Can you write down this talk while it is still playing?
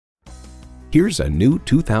Here's a new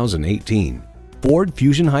 2018 Ford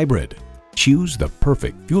Fusion Hybrid. Choose the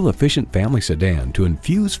perfect fuel-efficient family sedan to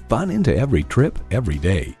infuse fun into every trip, every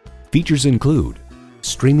day. Features include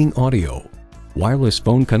streaming audio, wireless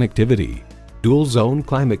phone connectivity, dual-zone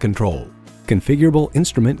climate control, configurable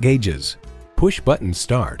instrument gauges, push-button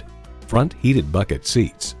start, front heated bucket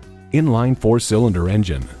seats, inline 4-cylinder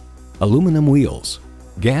engine, aluminum wheels,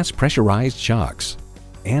 gas pressurized shocks,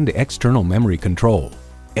 and external memory control.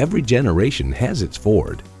 Every generation has its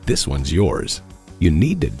Ford. This one's yours. You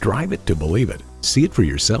need to drive it to believe it. See it for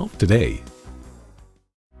yourself today.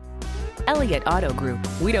 Elliott Auto Group.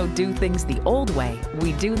 We don't do things the old way.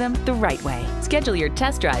 We do them the right way. Schedule your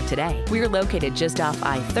test drive today. We're located just off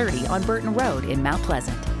I-30 on Burton Road in Mount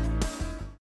Pleasant.